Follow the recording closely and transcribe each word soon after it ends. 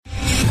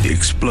The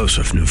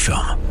explosive new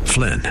film,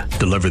 Flynn,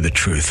 deliver the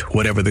truth,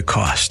 whatever the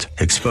cost,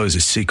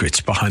 exposes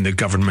secrets behind the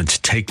government's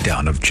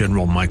takedown of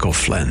General Michael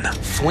Flynn.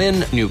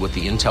 Flynn knew what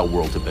the intel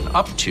world had been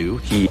up to.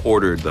 He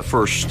ordered the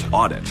first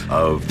audit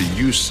of the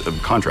use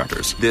of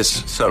contractors.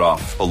 This set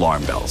off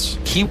alarm bells.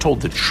 He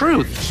told the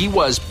truth. He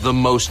was the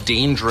most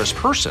dangerous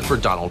person for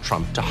Donald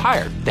Trump to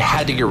hire. They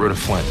had to get rid of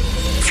Flynn.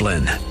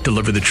 Flynn,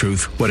 deliver the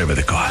truth, whatever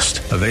the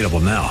cost. Available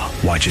now.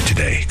 Watch it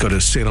today. Go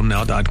to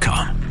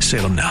salemnow.com.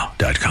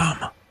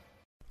 salemnow.com.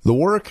 The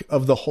work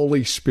of the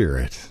Holy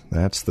Spirit.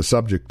 That's the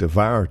subject of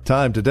our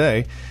time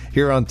today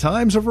here on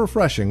Times of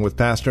Refreshing with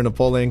Pastor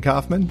Napoleon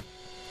Kaufman.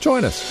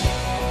 Join us.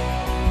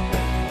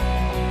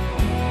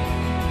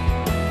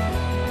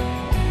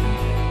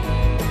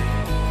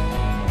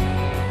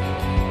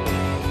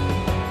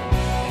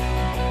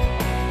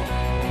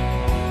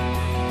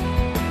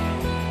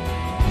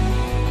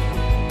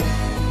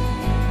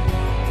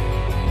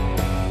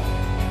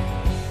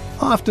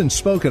 Often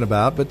spoken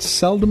about, but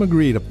seldom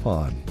agreed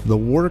upon, the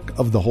work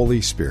of the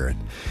Holy Spirit.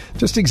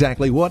 Just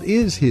exactly what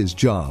is His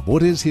job?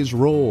 What is His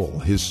role?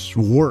 His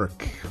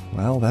work?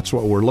 Well, that's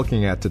what we're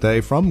looking at today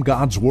from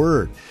God's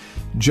Word.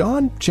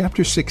 John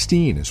chapter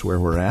 16 is where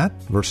we're at,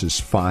 verses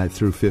 5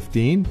 through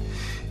 15.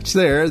 It's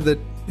there that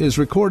is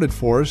recorded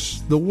for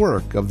us the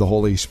work of the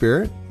Holy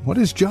Spirit, what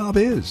His job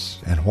is,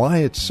 and why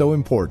it's so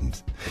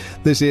important.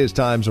 This is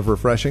Times of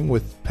Refreshing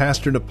with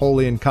Pastor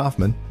Napoleon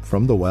Kaufman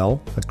from The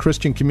Well, a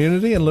Christian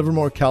community in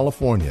Livermore,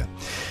 California.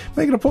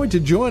 Make it a point to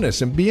join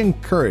us and be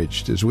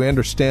encouraged as we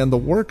understand the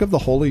work of the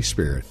Holy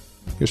Spirit.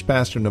 Here's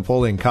Pastor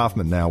Napoleon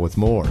Kaufman now with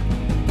more.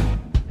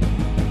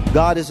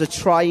 God is a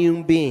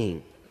triune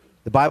being.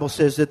 The Bible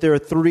says that there are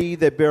three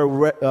that bear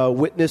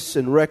witness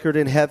and record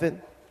in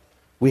heaven.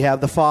 We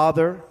have the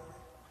Father,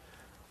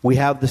 we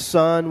have the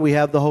Son, we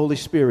have the Holy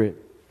Spirit.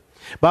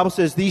 The Bible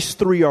says these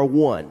three are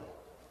one.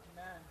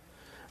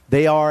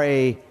 They are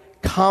a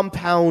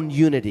compound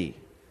unity,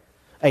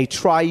 a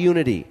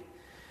triunity.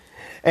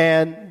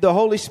 And the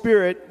Holy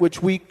Spirit,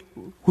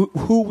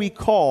 who we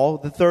call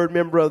the third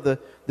member of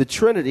the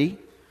Trinity,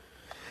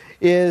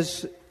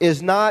 is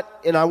not,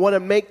 and I want to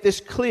make this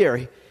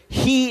clear,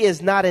 He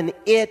is not an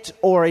it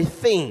or a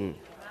thing.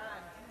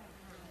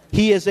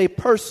 He is a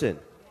person.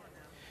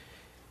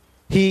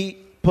 He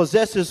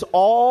possesses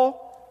all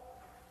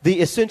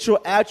the essential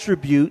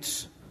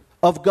attributes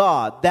of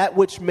God, that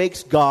which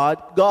makes God,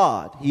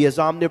 God. He is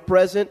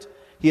omnipresent.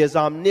 He is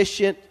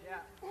omniscient.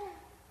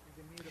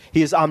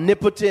 He is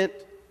omnipotent.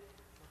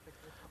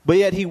 But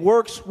yet He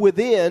works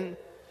within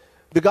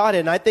the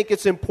Godhead. And I think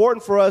it's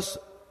important for us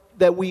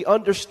that we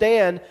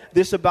understand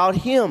this about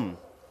Him.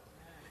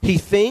 He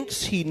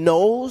thinks, He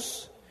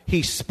knows,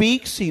 He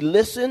speaks, He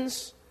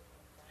listens.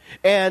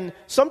 And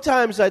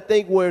sometimes I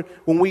think when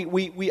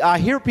I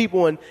hear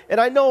people, and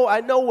I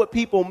know what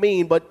people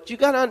mean, but you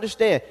got to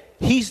understand,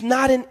 He's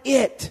not an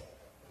it.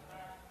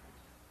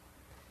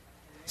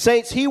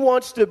 Saints, He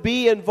wants to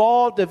be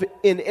involved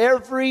in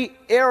every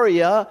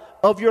area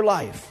of your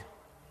life.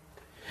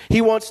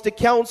 He wants to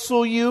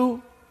counsel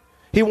you.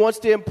 He wants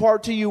to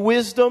impart to you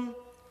wisdom.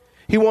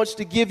 He wants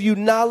to give you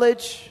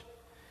knowledge.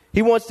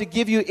 He wants to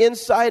give you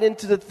insight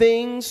into the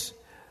things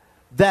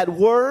that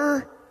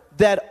were,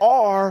 that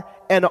are,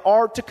 and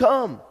are to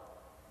come.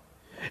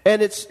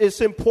 And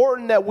it's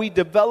important that we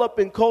develop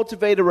and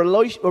cultivate a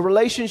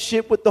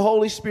relationship with the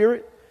Holy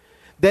Spirit,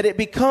 that it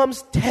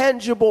becomes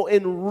tangible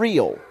and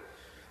real.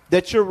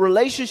 That your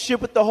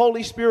relationship with the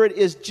Holy Spirit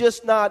is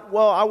just not,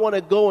 well, I want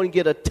to go and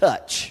get a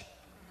touch.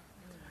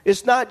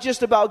 It's not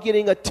just about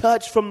getting a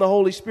touch from the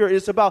Holy Spirit.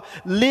 It's about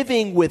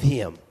living with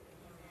Him.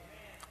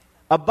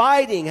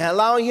 Abiding,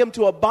 allowing Him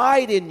to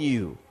abide in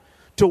you,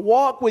 to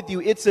walk with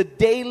you. It's a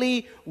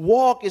daily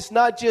walk. It's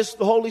not just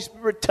the Holy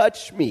Spirit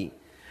touch me.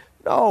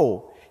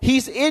 No,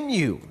 He's in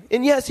you.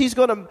 And yes, He's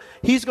going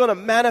to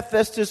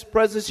manifest His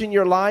presence in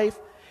your life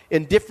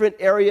in different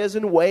areas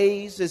and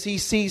ways as He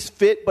sees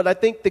fit. But I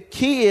think the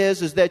key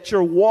is that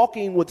you're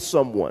walking with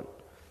someone.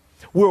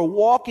 We're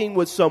walking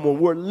with someone.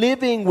 We're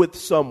living with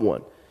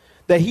someone.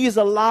 That He is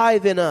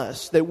alive in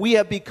us. That we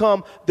have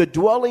become the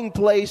dwelling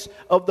place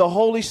of the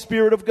Holy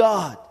Spirit of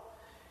God.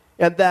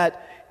 And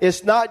that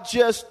it's not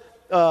just,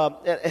 and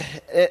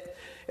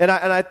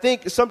I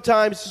think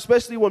sometimes,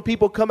 especially when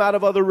people come out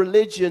of other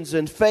religions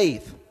and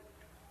faith,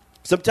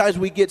 sometimes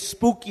we get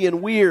spooky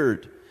and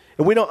weird.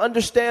 And we don't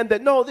understand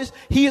that, no,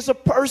 He is a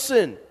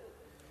person.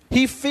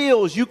 He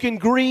feels. You can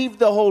grieve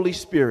the Holy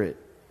Spirit.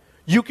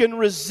 You can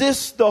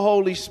resist the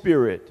Holy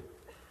Spirit.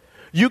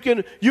 You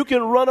can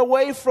run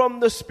away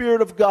from the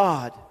Spirit of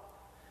God.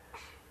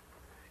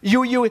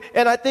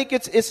 And I think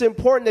it's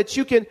important that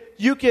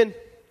you can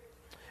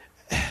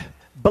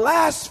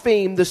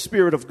blaspheme the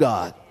Spirit of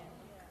God.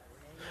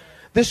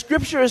 The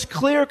Scripture is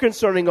clear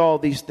concerning all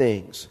these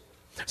things.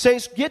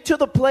 Saints, get to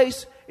the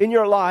place in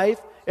your life,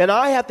 and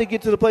I have to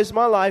get to the place in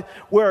my life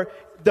where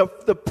the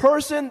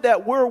person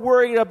that we're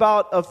worried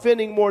about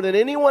offending more than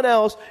anyone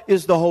else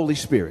is the Holy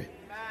Spirit.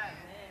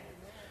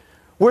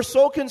 We're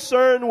so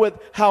concerned with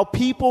how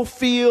people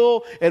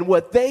feel and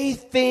what they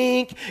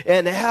think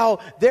and how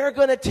they're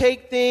going to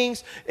take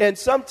things. And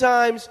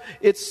sometimes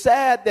it's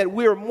sad that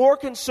we're more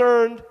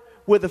concerned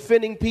with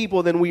offending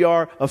people than we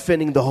are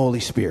offending the Holy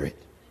Spirit.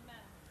 Amen.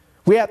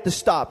 We have to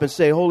stop and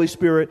say, Holy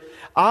Spirit,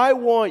 I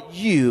want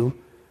you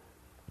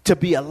to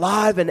be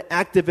alive and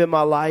active in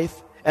my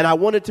life. And I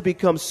want it to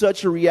become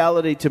such a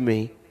reality to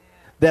me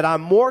that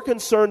I'm more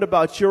concerned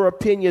about your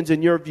opinions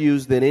and your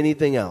views than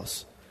anything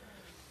else.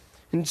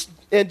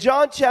 In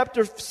John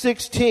chapter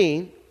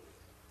 16,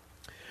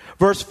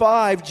 verse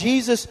 5,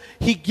 Jesus,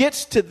 he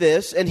gets to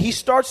this and he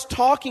starts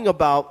talking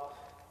about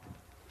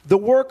the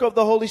work of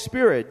the Holy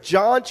Spirit.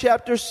 John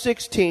chapter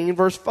 16,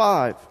 verse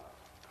 5.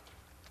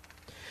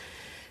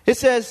 It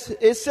says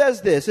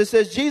this. It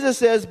says, Jesus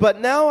says,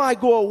 but now I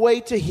go away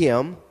to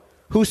him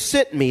who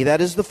sent me, that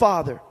is the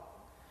Father.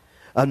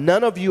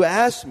 None of you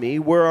asked me,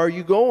 where are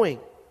you going?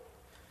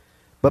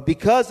 But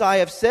because I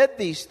have said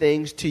these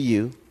things to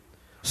you,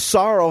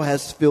 sorrow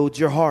has filled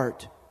your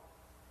heart.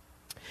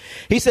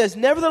 He says,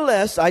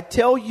 nevertheless, I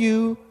tell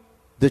you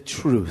the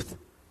truth.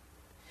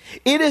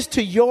 It is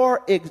to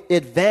your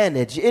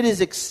advantage. It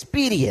is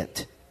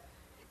expedient.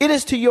 It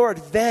is to your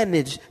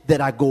advantage that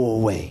I go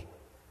away.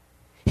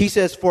 He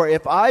says, for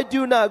if I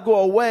do not go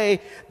away,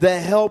 the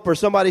helper,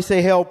 somebody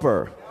say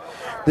helper.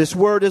 This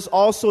word is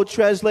also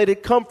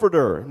translated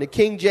comforter in the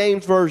King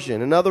James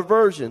Version and other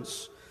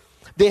versions.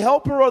 The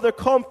helper or the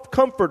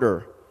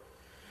comforter.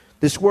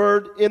 This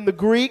word in the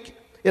Greek,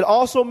 it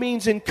also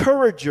means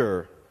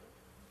encourager.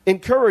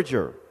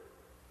 Encourager.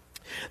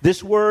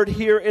 This word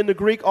here in the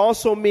Greek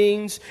also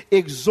means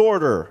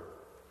exhorter.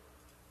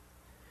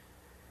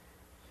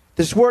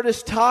 This word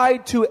is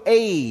tied to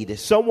aid,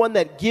 someone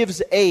that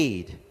gives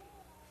aid.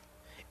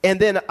 And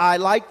then I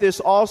like this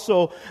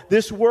also,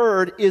 this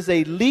word is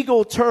a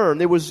legal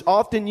term. It was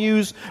often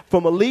used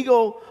from a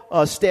legal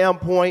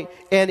standpoint,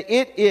 and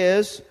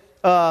it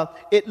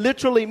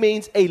literally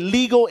means a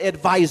legal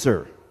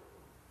advisor.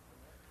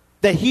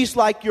 That he's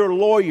like your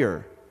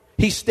lawyer.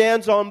 He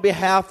stands on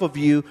behalf of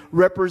you,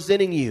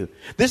 representing you.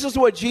 This is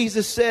what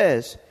Jesus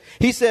says.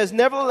 He says,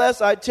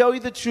 nevertheless, I tell you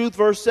the truth,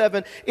 verse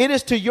 7, it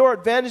is to your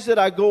advantage that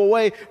I go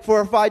away.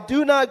 For if I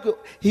do not go,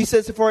 he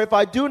says, for if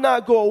I do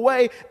not go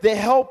away, the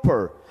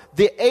helper,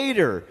 the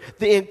aider,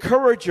 the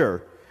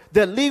encourager,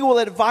 the legal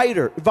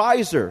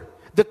advisor,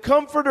 the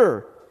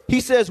comforter, he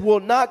says,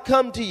 will not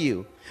come to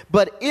you.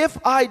 But if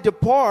I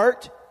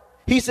depart,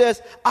 he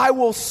says, I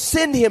will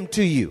send him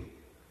to you.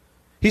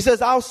 He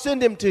says, I'll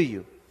send him to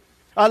you.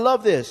 I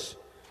love this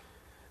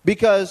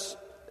because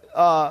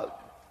along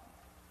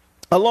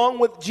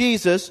with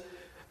Jesus,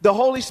 the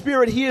Holy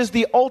Spirit, he is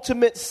the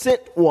ultimate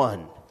sent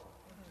one.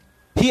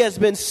 He has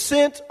been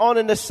sent on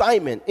an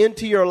assignment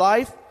into your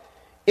life,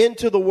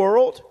 into the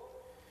world.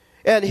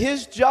 And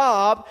his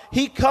job,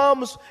 he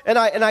comes,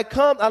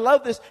 I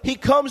love this, he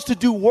comes to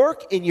do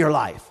work in your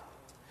life.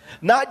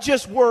 Not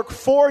just work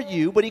for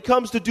you, but he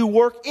comes to do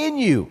work in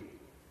you.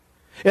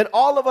 And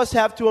all of us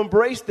have to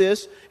embrace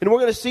this, and we're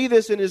going to see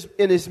this in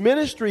his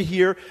ministry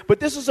here, but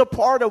this is a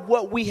part of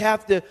what we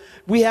have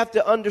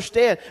to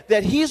understand,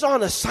 that he's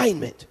on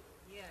assignment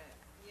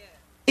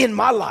in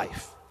my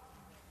life.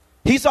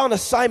 He's on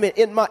assignment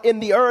in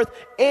the earth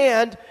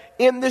and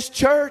in this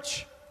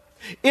church,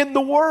 in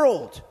the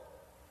world.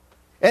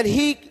 And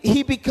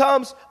he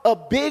becomes a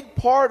big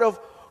part of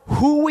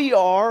who we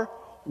are,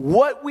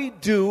 what we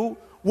do,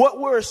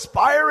 what we're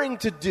aspiring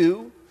to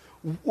do,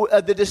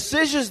 the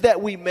decisions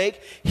that we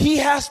make. He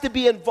has to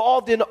be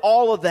involved in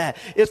all of that.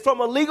 It's from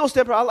a legal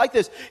standpoint. I like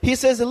this. He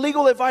says a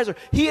legal advisor.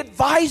 He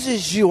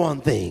advises you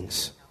on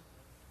things.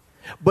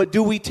 But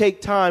do we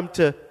take time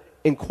to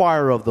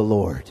inquire of the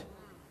Lord?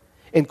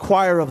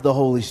 Inquire of the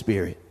Holy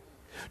Spirit?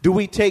 Do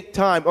we take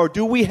time, or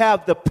do we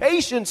have the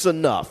patience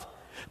enough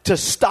to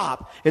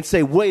stop and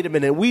say, wait a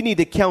minute, we need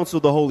to counsel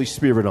the Holy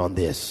Spirit on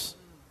this?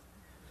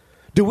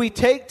 Do we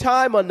take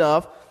time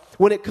enough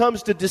when it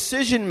comes to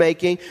decision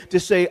making to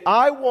say,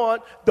 I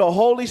want the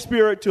Holy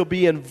Spirit to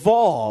be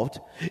involved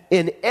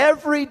in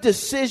every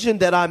decision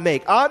that I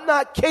make? I'm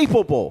not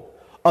capable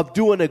of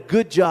doing a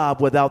good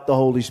job without the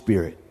Holy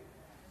Spirit.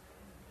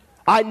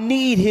 I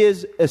need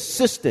his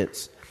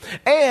assistance.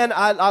 And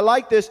I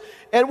like this,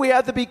 and we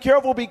have to be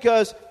careful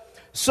because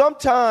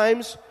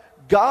sometimes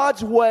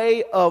God's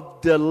way of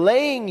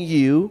delaying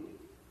you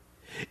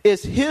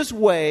is his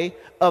way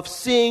of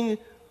seeing,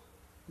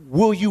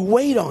 will you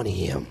wait on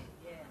him?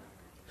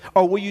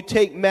 Or will you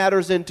take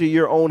matters into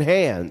your own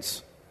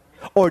hands?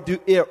 Or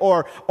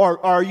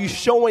are you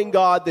showing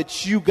God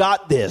that you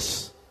got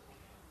this?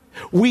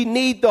 We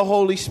need the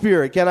Holy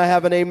Spirit. Can I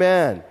have an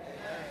amen?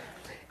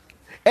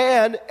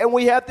 And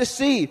we have to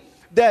see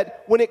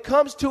that when it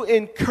comes to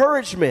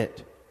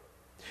encouragement,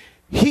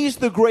 he's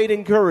the great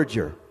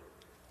encourager.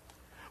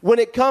 When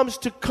it comes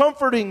to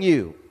comforting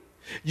you,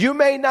 you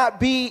may not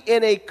be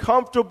in a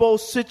comfortable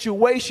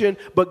situation,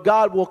 but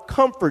God will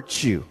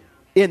comfort you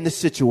in the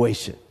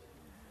situation.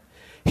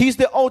 He's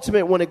the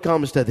ultimate when it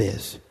comes to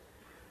this.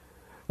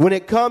 When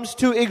it comes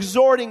to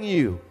exhorting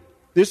you,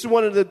 This is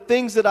one of the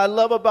things that I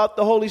love about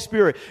the Holy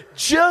Spirit.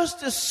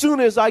 Just as soon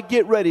as I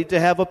get ready to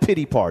have a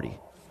pity party,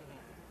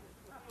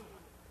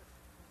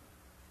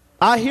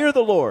 I hear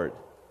the Lord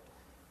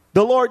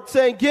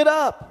saying, get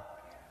up.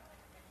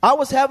 I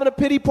was having a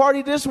pity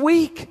party this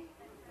week.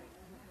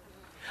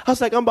 I was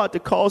like, I'm about to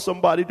call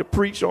somebody to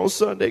preach on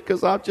Sunday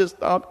because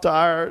I'm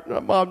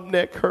tired. My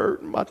neck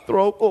hurt and my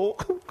throat.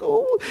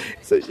 Oh.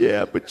 He says,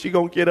 yeah, but you're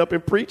going to get up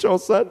and preach on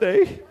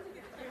Sunday.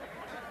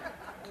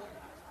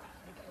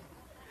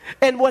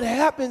 And what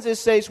happens is,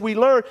 saints, we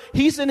learn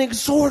he's an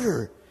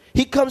exhorter.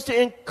 He comes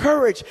to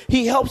encourage.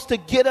 He helps to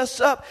get us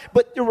up.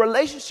 But the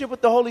relationship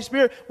with the Holy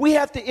Spirit, we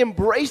have to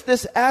embrace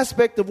this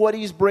aspect of what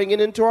he's bringing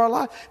into our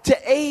life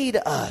to aid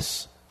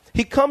us.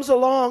 He comes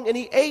along and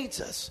he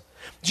aids us.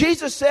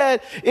 Jesus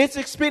said, it's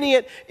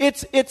expedient.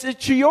 It's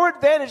to your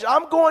advantage.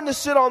 I'm going to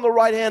sit on the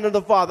right hand of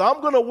the Father.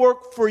 I'm going to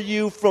work for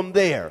you from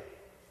there.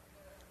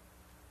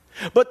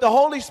 But the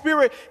Holy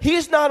Spirit,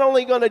 he's not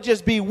only going to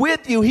just be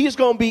with you, he's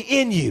going to be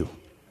in you.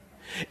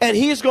 And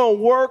he's going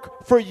to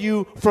work for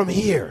you from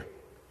here.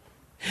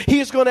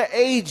 He's going to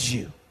aid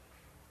you.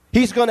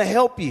 He's going to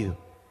help you.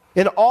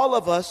 And all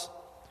of us,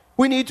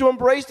 we need to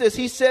embrace this.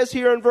 He says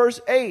here in verse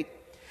 8,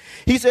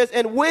 he says,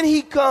 and when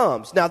he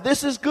comes, now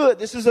this is good.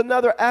 This is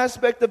another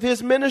aspect of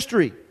his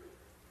ministry.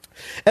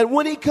 And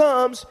when he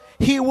comes,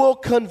 he will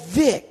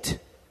convict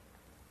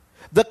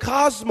the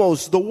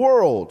cosmos, the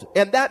world.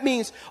 And that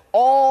means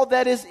all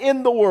that is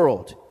in the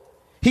world.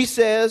 He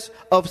says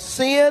of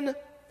sin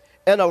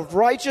and of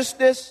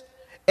righteousness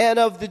and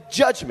of the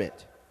judgment.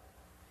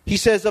 He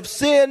says of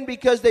sin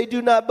because they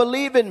do not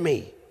believe in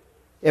me.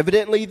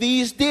 Evidently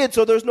these did,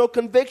 so there's no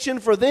conviction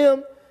for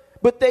them,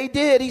 but they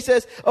did. He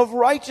says of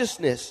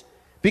righteousness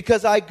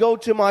because I go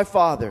to my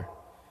Father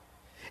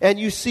and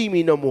you see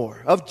me no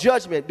more. Of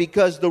judgment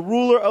because the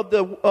ruler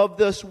of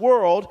this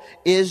world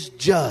is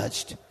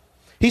judged.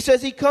 He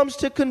says he comes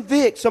to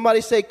convict.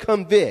 Somebody say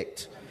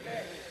convict.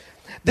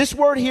 This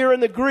word here in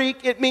the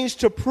Greek, it means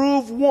to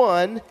prove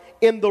one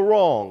in the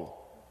wrong.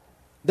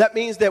 That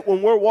means that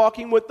when we're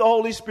walking with the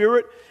Holy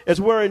Spirit,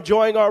 as we're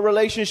enjoying our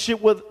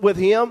relationship with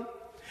him,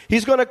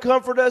 he's going to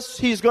comfort us.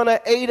 He's going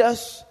to aid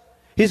us.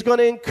 He's going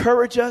to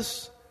encourage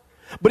us.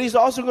 But he's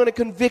also going to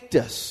convict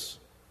us.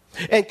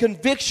 And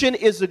conviction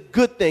is a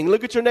good thing.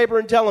 Look at your neighbor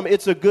and tell him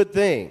it's a good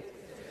thing.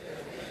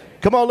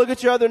 Come on, look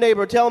at your other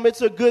neighbor. Tell him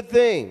it's a good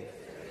thing.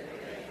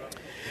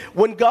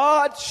 When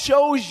God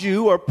shows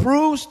you or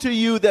proves to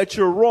you that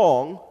you're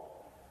wrong,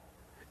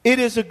 it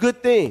is a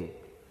good thing.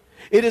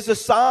 It is a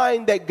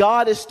sign that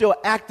God is still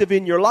active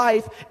in your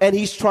life and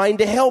he's trying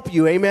to help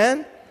you.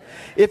 Amen?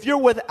 If you're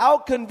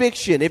without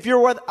conviction, if you're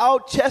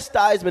without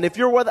chastisement, if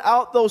you're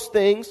without those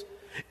things,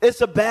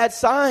 it's a bad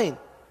sign.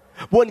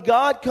 When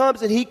God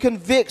comes and he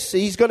convicts,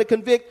 he's going to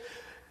convict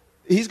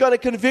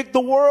the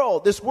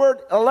world. This word,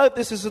 I love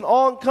this, is an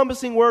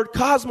all-encompassing word,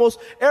 cosmos,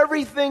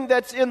 everything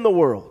that's in the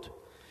world.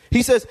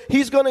 He says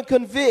he's going to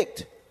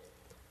convict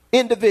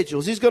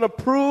individuals. He's going to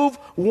prove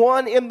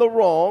one in the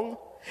wrong.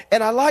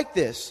 And I like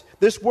this.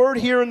 This word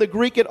here in the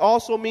Greek, it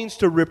also means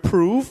to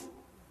reprove.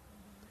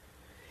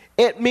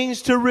 It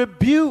means to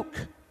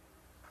rebuke.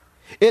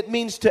 It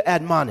means to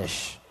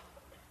admonish.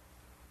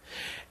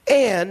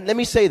 And let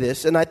me say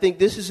this, and I think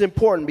this is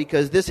important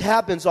because this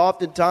happens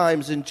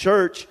oftentimes in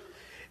church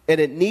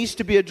and it needs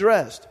to be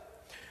addressed.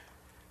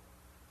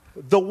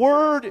 The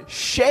word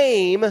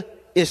shame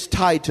is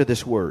tied to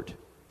this word.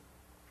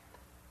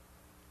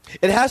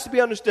 It has to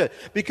be understood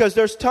because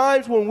there's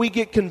times when we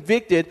get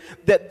convicted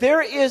that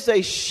there is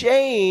a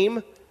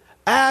shame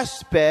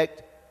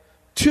aspect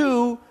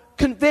to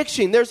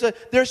conviction.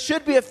 There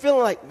should be a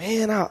feeling like,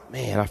 man,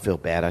 I feel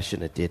bad. I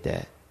shouldn't have did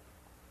that.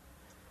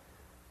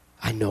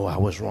 I know I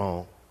was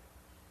wrong.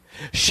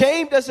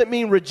 Shame doesn't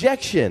mean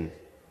rejection.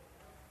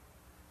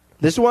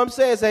 This is what I'm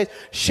saying.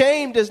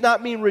 Shame does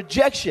not mean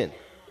rejection.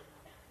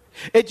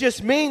 It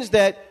just means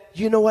that,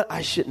 you know what,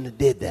 I shouldn't have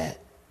did that.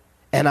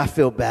 And I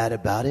feel bad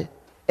about it.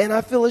 And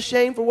I feel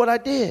ashamed for what I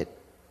did.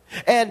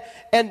 And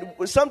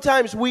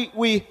sometimes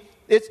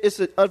it's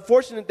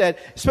unfortunate that,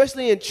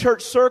 especially in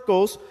church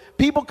circles,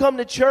 people come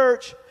to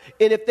church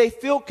and if they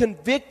feel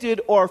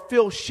convicted or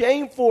feel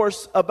shameful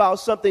about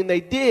something they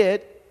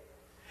did,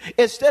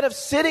 instead of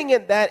sitting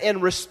in that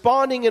and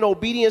responding in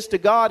obedience to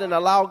God and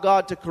allow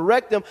God to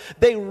correct them,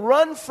 they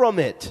run from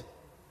it.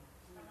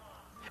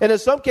 And in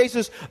some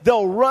cases,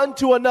 they'll run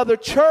to another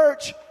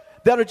church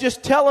that'll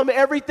just tell them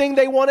everything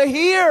they want to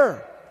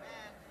hear.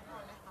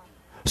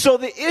 So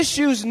the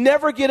issues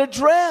never get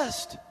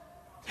addressed.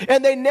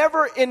 And they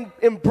never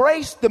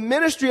embrace the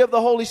ministry of the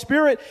Holy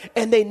Spirit.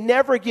 And they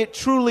never get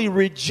truly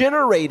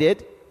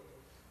regenerated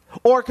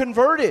or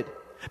converted.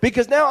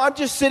 Because now I'm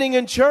just sitting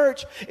in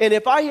church. And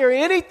if I hear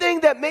anything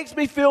that makes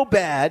me feel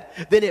bad,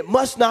 then it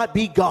must not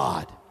be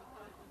God.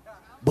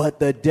 But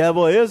the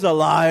devil is a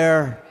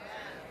liar.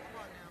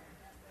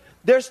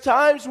 There's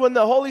times when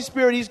the Holy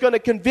Spirit, he's going to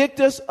convict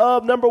us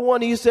of, number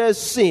one, he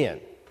says sin.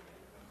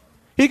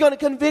 He's going to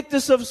convict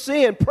us of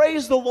sin.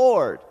 Praise the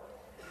Lord.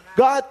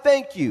 God,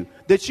 thank you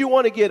that you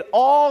want to get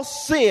all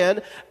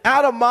sin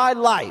out of my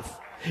life.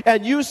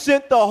 And you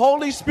sent the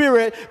Holy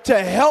Spirit to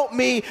help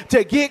me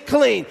to get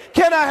clean.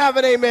 Can I have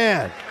an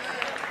amen?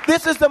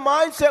 This is the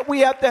mindset we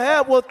have to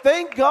have. Well,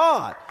 thank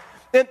God.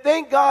 And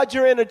thank God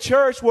you're in a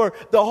church where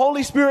the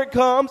Holy Spirit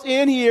comes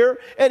in here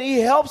and he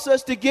helps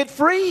us to get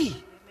free.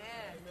 Amen.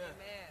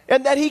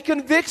 And that he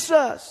convicts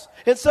us.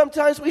 And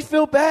sometimes we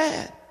feel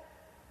bad.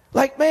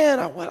 Like, man,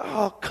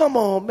 oh, come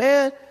on,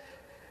 man.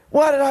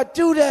 Why did I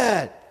do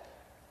that?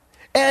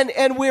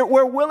 And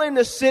we're willing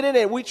to sit in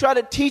it. We try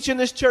to teach in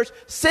this church.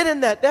 Sit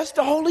in that. That's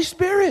the Holy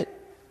Spirit.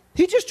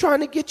 He's just trying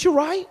to get you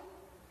right.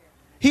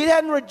 He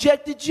hadn't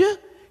rejected you.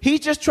 He's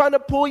just trying to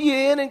pull you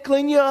in and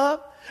clean you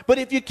up. But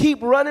if you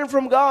keep running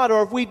from God,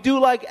 or if we do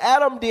like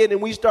Adam did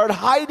and we start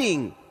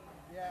hiding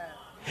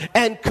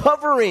and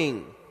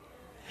covering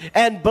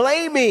and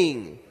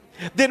blaming,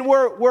 then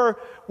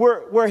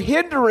we're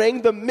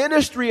hindering the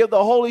ministry of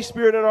the Holy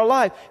Spirit in our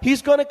life.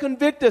 He's going to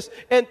convict us,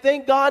 and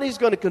thank God he's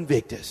going to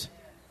convict us.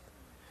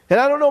 And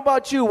I don't know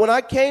about you, when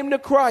I came to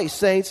Christ,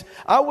 saints,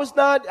 I was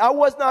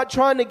not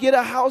trying to get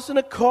a house and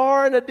a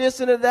car and a this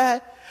and a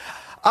that.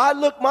 I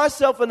looked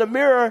myself in the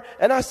mirror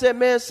and I said,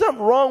 man,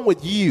 something wrong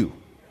with you.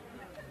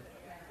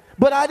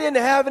 But I didn't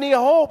have any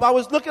hope. I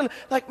was looking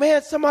like,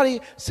 man,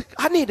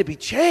 I need to be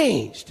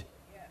changed.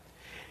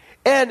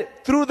 And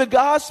through the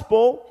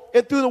gospel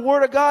and through the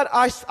word of God,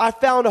 I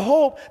found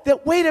hope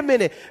that, wait a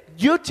minute,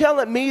 you're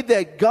telling me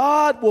that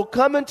God will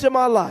come into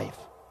my life.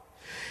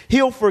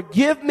 He'll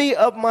forgive me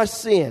of my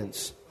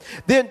sins.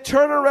 Then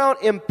turn around,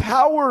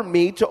 empower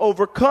me to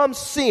overcome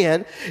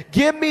sin,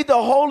 give me the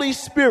Holy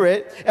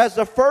Spirit as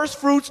the first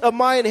fruits of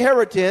my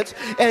inheritance,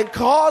 and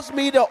cause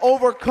me to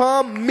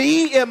overcome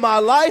me in my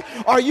life.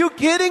 Are you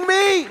kidding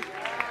me?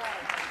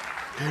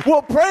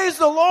 Well, praise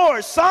the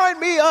Lord. Sign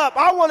me up.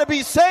 I want to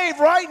be saved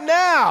right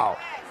now.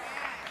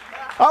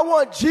 I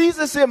want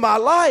Jesus in my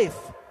life.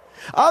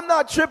 I'm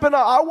not tripping.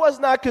 I was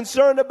not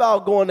concerned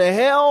about going to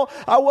hell.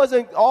 I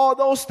wasn't all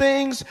those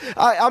things.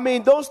 I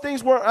mean, those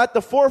things weren't at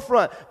the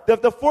forefront.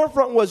 The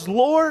forefront was,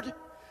 Lord,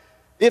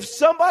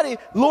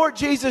 Lord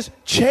Jesus,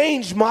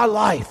 change my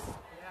life.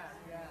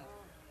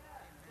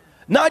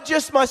 Not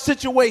just my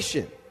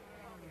situation.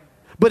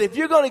 But if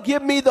you're going to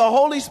give me the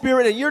Holy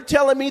Spirit and you're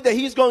telling me that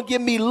he's going to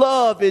give me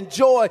love and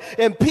joy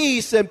and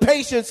peace and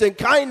patience and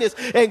kindness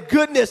and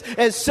goodness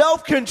and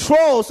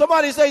self-control.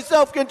 Somebody say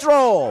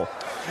self-control.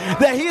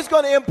 That he's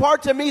going to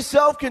impart to me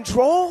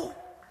self-control?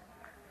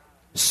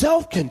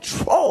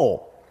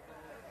 Self-control?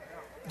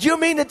 Do you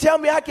mean to tell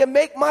me I can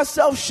make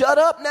myself shut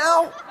up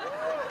now?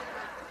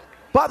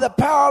 By the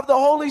power of the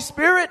Holy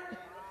Spirit?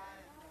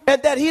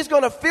 And that he's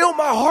going to fill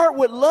my heart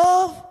with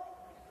love?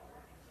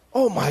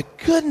 Oh my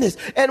goodness.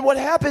 And what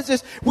happens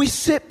is we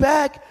sit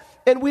back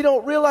and we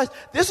don't realize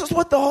this is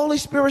what the Holy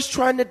Spirit's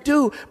trying to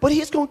do. But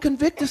he's going to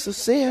convict us of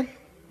sin.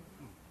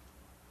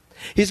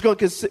 He's going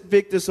to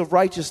convict us of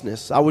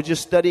righteousness. I was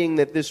just studying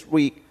that this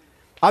week.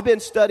 I've been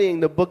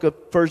studying the book of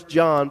 1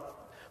 John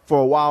for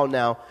a while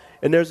now.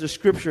 And there's a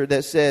scripture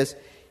that says,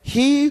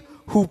 he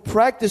who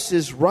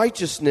practices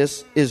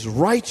righteousness is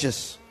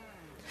righteous,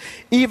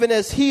 even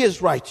as he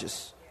is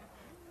righteous.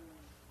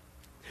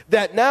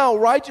 That now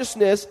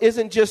righteousness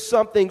isn't just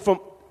something from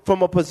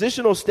a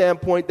positional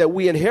standpoint that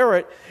we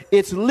inherit.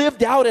 It's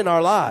lived out in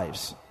our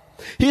lives.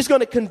 He's going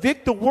to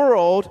convict the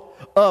world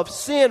of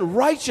sin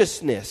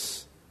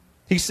righteousness,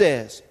 he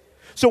says.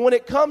 So when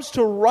it comes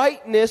to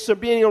rightness or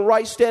being in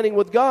right standing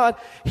with God,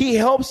 he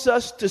helps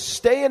us to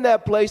stay in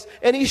that place,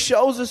 and he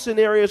shows us in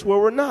areas where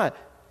we're not.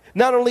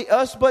 Not only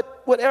us,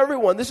 but with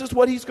everyone. This is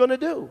what he's going to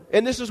do.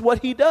 And this is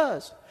what he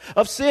does.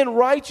 Of sin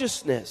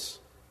righteousness.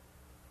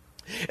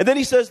 And then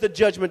he says the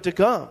judgment to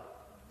come.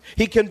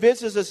 He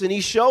convinces us and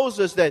he shows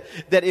us that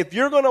if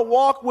you're going to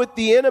walk with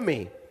the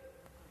enemy,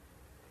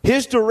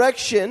 his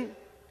direction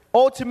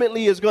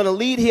ultimately is going to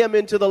lead him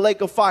into the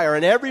lake of fire.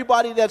 And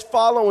everybody that's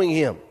following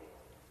him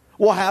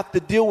will have to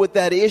deal with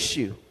that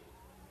issue.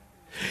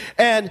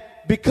 And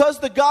because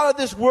the God of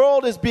this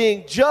world is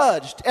being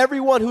judged,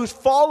 everyone who's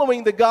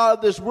following the God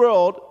of this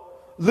world,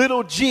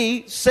 little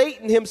g,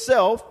 Satan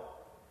himself,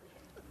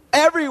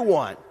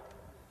 everyone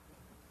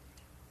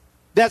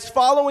that's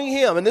following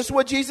him, and this is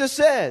what Jesus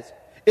says,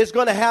 is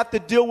going to have to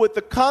deal with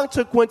the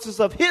consequences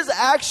of his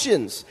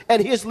actions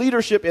and his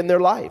leadership in their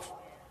life.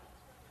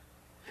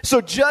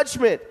 So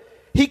judgment,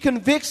 he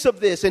convicts of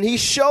this and he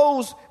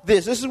shows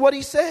this. This is what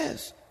he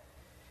says.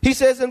 He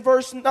says in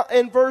verse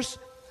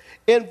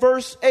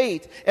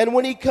 8, and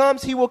when he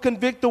comes, he will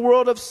convict the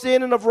world of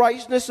sin and of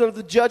righteousness and of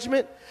the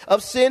judgment.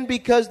 Of sin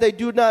because they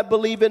do not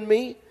believe in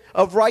me.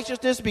 Of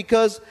righteousness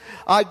because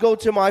I go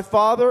to my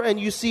Father and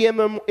you see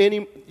him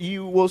and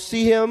you will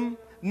see him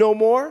no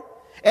more.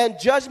 And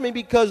judgment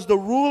because the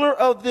ruler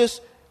of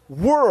this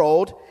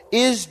world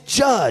is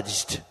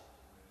judged.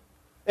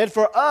 And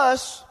for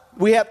us,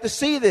 we have to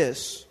see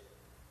this.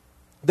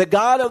 The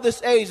God of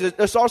this age,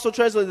 it's also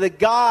translated the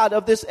God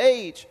of this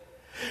age.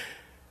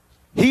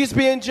 He's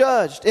being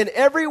judged. And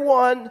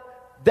everyone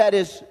that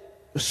is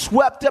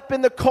swept up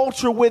in the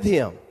culture with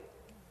him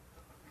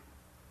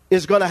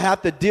is going to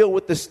have to deal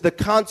with the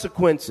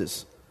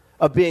consequences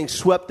of being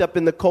swept up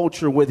in the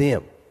culture with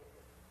him.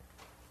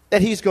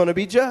 that he's going to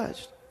be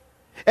judged.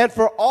 And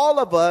for all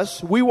of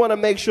us, we want to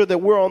make sure that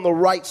we're on the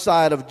right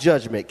side of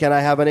judgment. Can I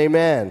have an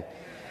amen?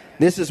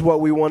 This is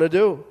what we want to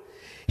do.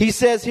 He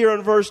says here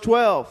in verse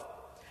 12,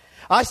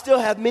 I still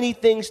have many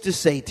things to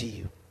say to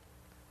you,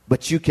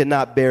 but you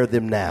cannot bear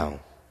them now.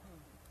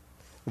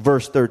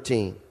 Verse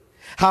 13.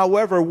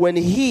 However, when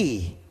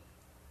he,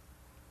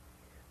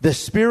 the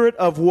Spirit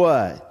of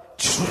what?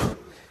 Truth.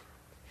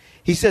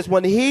 He says,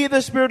 when he,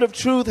 the Spirit of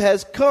truth,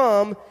 has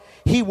come,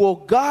 he will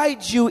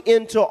guide you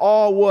into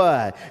all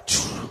what?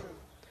 Truth.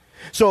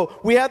 So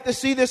we have to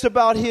see this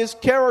about his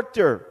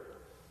character,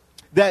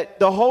 that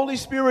the Holy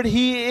Spirit,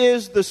 he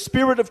is the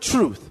Spirit of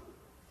truth.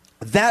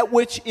 That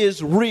which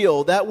is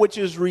real, that which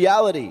is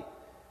reality.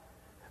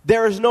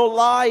 There is no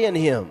lie in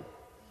him.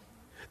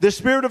 The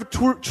Spirit of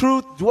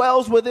truth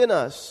dwells within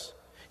us.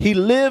 He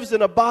lives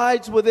and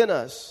abides within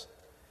us.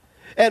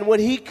 And when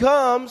he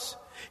comes,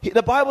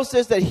 the Bible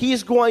says that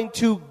he's going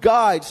to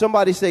guide.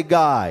 Somebody say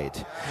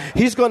guide.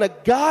 He's going to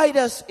guide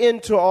us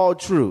into all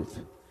truth.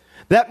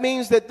 That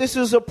means that this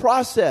is a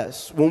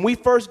process. When we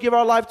first give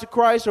our life to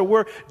Christ or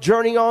we're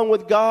journeying on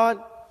with God,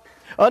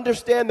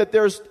 understand that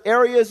there's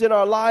areas in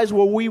our lives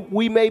where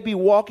we may be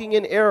walking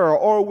in error,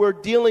 or we're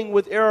dealing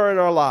with error in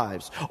our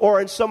lives or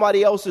in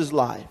somebody else's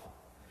life.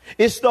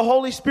 It's the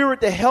Holy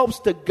Spirit that helps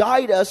to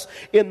guide us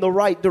in the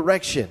right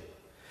direction.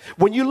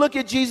 When you look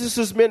at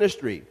Jesus'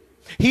 ministry,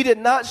 he did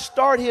not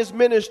start his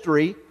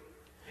ministry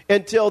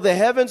until the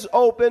heavens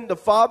opened, the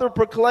Father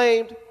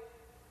proclaimed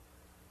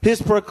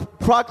his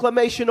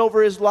proclamation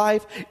over his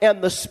life,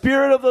 and the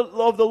Spirit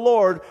of the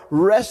Lord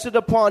rested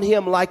upon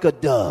him like a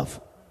dove.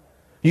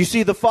 You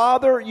see the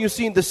Father, you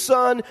see the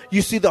Son,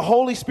 you see the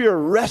Holy Spirit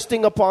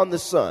resting upon the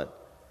Son.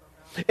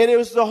 And it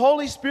was the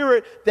Holy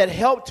Spirit that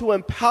helped to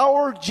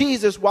empower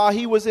Jesus while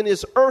he was in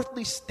his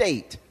earthly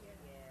state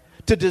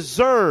to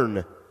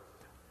discern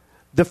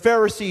the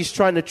Pharisees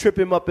trying to trip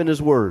him up in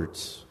his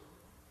words,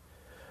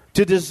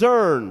 to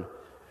discern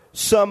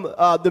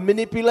the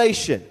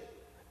manipulation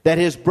that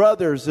his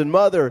brothers and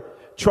mother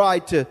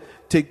tried to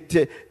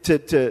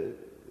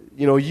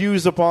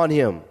use upon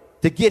him,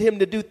 to get him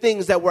to do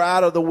things that were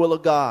out of the will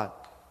of God.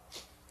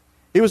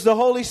 It was the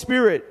Holy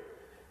Spirit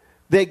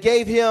that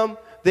gave him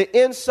the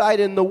insight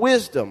and the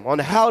wisdom on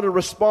how to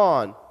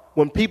respond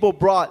when people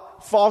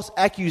brought false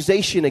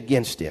accusation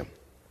against him.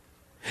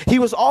 He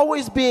was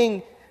always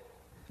being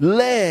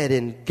led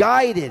and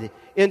guided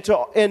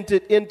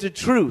into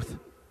truth.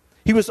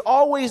 He was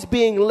always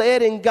being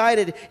led and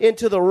guided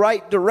into the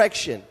right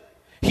direction.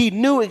 He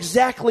knew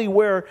exactly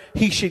where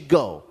he should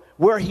go,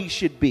 where he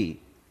should be.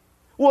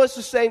 Well, it's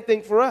the same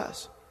thing for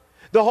us.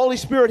 The Holy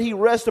Spirit, he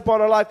rests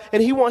upon our life,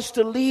 and he wants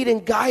to lead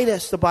and guide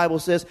us, the Bible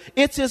says.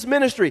 It's his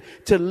ministry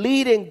to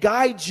lead and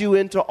guide you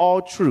into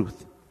all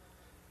truth.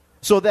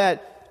 So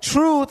that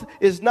truth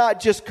is not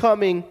just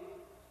coming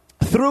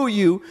through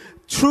you.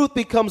 Truth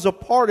becomes a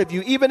part of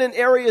you, even in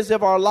areas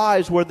of our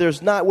lives where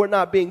we're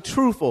not being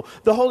truthful.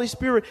 The Holy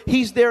Spirit,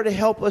 he's there to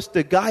help us,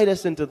 to guide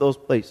us into those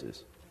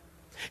places.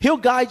 He'll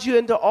guide you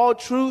into all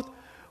truth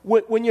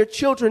when your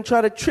children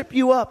try to trip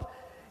you up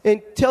and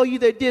tell you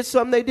they did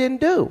something they didn't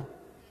do.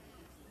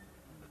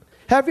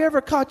 Have you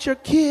ever caught your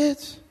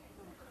kids?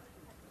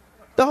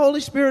 The Holy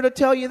Spirit will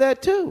tell you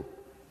that too.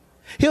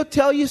 He'll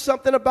tell you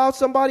something about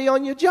somebody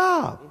on your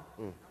job.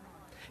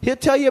 He'll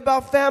tell you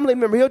about family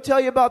member. He'll tell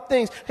you about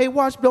things. Hey,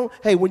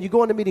 when you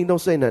go in the meeting, don't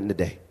say nothing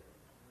today.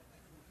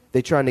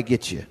 They're trying to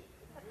get you.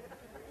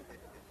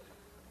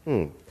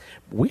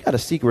 We got a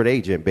secret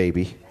agent,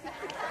 baby.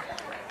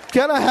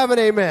 Can I have an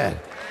amen?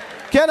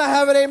 Can I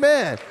have an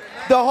amen?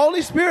 The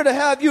Holy Spirit to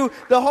have you.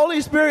 The Holy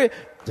Spirit.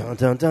 Dun,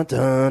 dun, dun,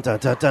 dun, dun,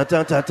 dun, dun,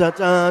 dun, dun, dun,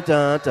 dun,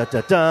 dun,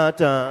 dun, dun,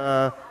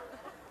 dun.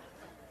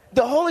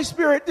 The Holy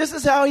Spirit, this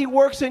is how he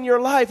works in your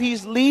life.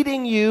 He's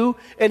leading you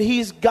and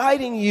he's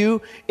guiding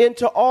you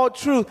into all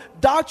truth.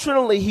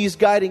 Doctrinally, he's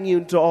guiding you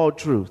into all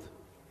truth.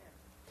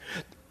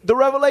 The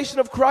revelation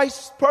of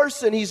Christ's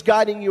person, he's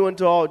guiding you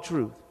into all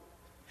truth.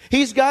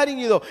 He's guiding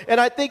you, though. And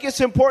I think it's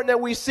important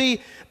that we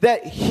see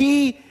that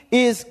he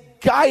is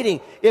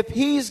guiding. If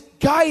he's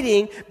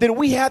guiding, then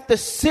we have to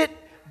sit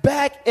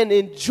back and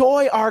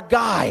enjoy our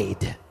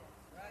guide.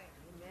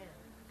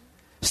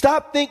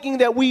 Stop thinking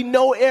that we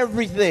know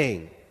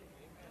everything.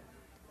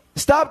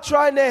 Stop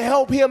trying to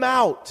help him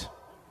out.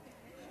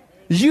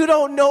 You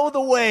don't know the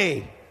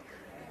way.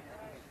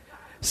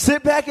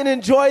 Sit back and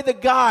enjoy the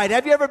guide.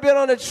 Have you ever been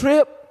on a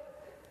trip?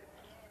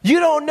 You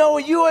don't know,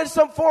 you're in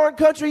some foreign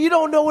country, you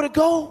don't know where to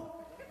go.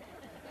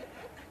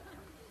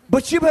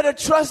 But you better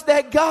trust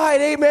that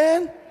guide,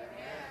 amen?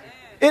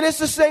 And it's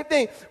the same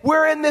thing.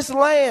 We're in this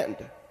land.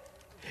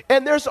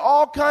 And there's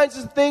all kinds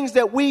of things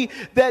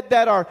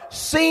that are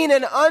seen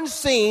and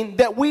unseen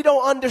that we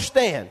don't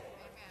understand.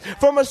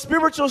 From a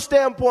spiritual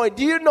standpoint,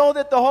 do you know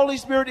that the Holy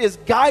Spirit is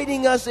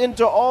guiding us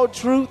into all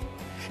truth?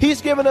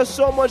 He's given us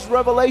so much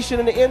revelation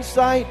and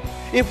insight.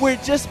 If we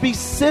just be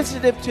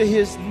sensitive to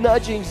his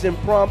nudgings and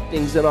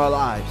promptings in our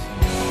lives.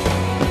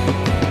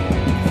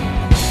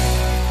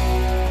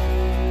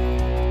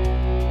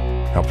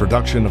 A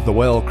production of the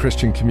Well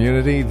Christian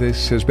Community.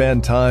 This has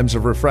been Times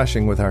of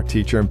Refreshing with our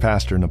teacher and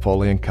pastor,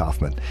 Napoleon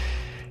Kaufman.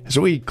 As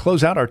we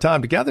close out our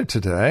time together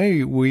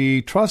today,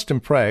 we trust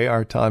and pray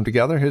our time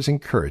together has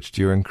encouraged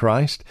you in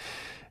Christ,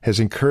 has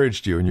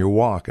encouraged you in your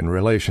walk and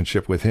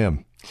relationship with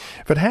Him.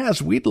 If it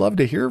has, we'd love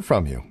to hear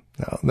from you.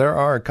 Now, there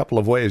are a couple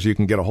of ways you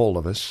can get a hold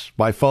of us.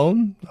 By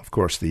phone, of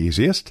course, the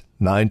easiest,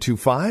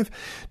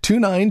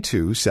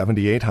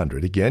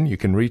 925-292-7800. Again, you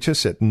can reach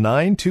us at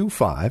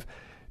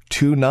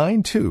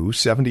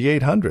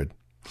 925-292-7800.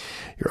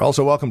 You're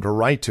also welcome to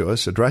write to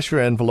us. Address your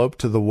envelope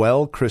to the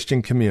Well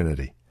Christian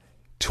Community,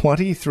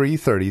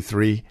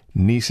 2333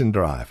 Neeson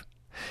Drive.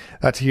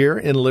 That's here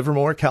in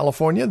Livermore,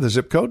 California, the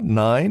zip code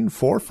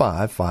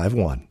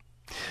 94551.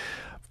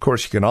 Of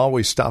course, you can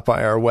always stop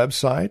by our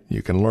website.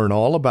 You can learn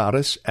all about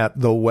us at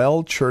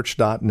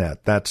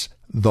thewellchurch.net. That's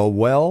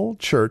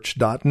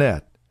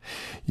thewellchurch.net.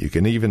 You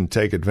can even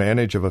take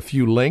advantage of a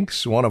few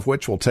links, one of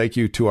which will take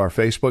you to our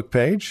Facebook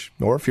page.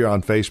 Or if you're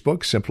on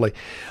Facebook, simply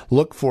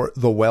look for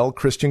The Well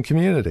Christian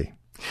Community.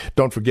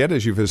 Don't forget,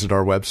 as you visit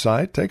our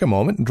website, take a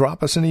moment and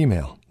drop us an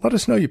email. Let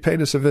us know you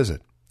paid us a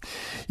visit.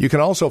 You can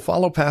also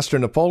follow Pastor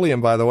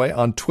Napoleon, by the way,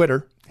 on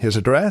Twitter. His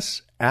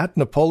address,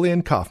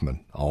 @Napoleon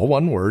Kaufman. All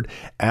one word,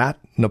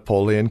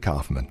 @Napoleon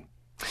Kaufman.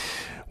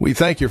 We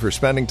thank you for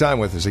spending time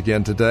with us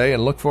again today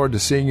and look forward to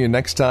seeing you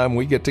next time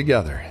we get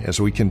together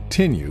as we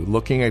continue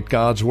looking at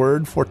God's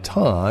Word for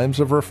times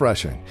of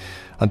refreshing.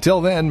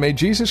 Until then, may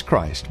Jesus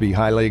Christ be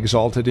highly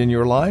exalted in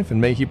your life, and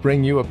may He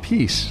bring you a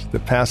peace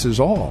that passes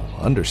all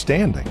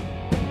understanding.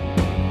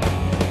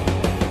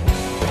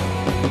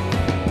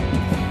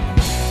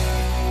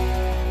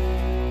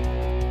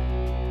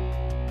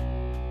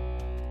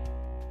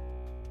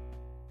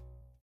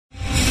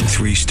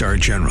 Three-star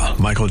General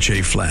Michael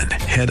J. Flynn,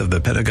 head of the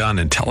Pentagon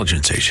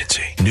Intelligence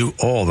Agency, knew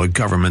all the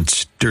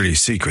government's dirty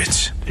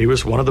secrets. He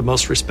was one of the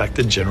most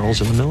respected generals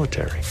in the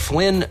military.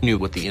 Flynn knew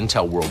what the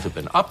intel world had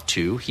been up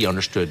to. He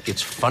understood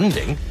its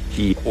funding.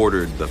 He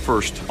ordered the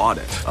first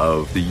audit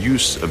of the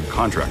use of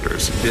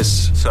contractors.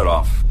 This set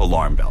off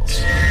alarm bells.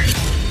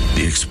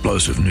 The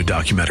explosive new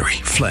documentary,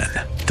 Flynn,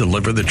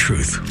 Deliver the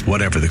Truth,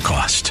 Whatever the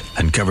Cost,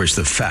 uncovers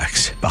the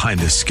facts behind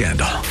this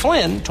scandal.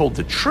 Flynn told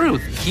the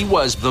truth. He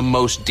was the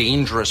most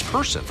dangerous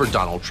person for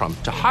Donald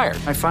Trump to hire.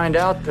 I find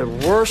out the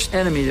worst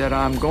enemy that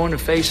I'm going to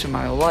face in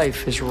my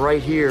life is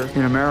right here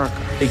in America.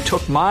 They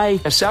took my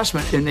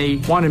assessment and they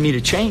wanted me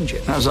to change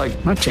it. And I was like,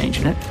 I'm not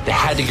changing it. They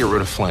had to get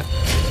rid of Flynn.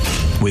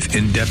 With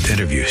in-depth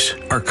interviews,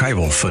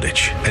 archival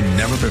footage, and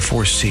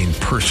never-before-seen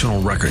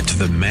personal records of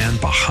the man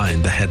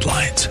behind the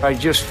headlines. I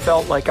just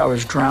felt like I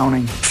was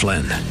drowning.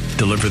 Flynn,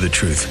 Deliver the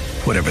Truth,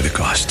 Whatever the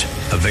Cost.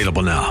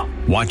 Available now.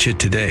 Watch it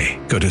today.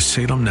 Go to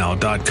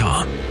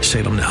salemnow.com.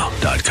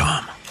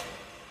 salemnow.com.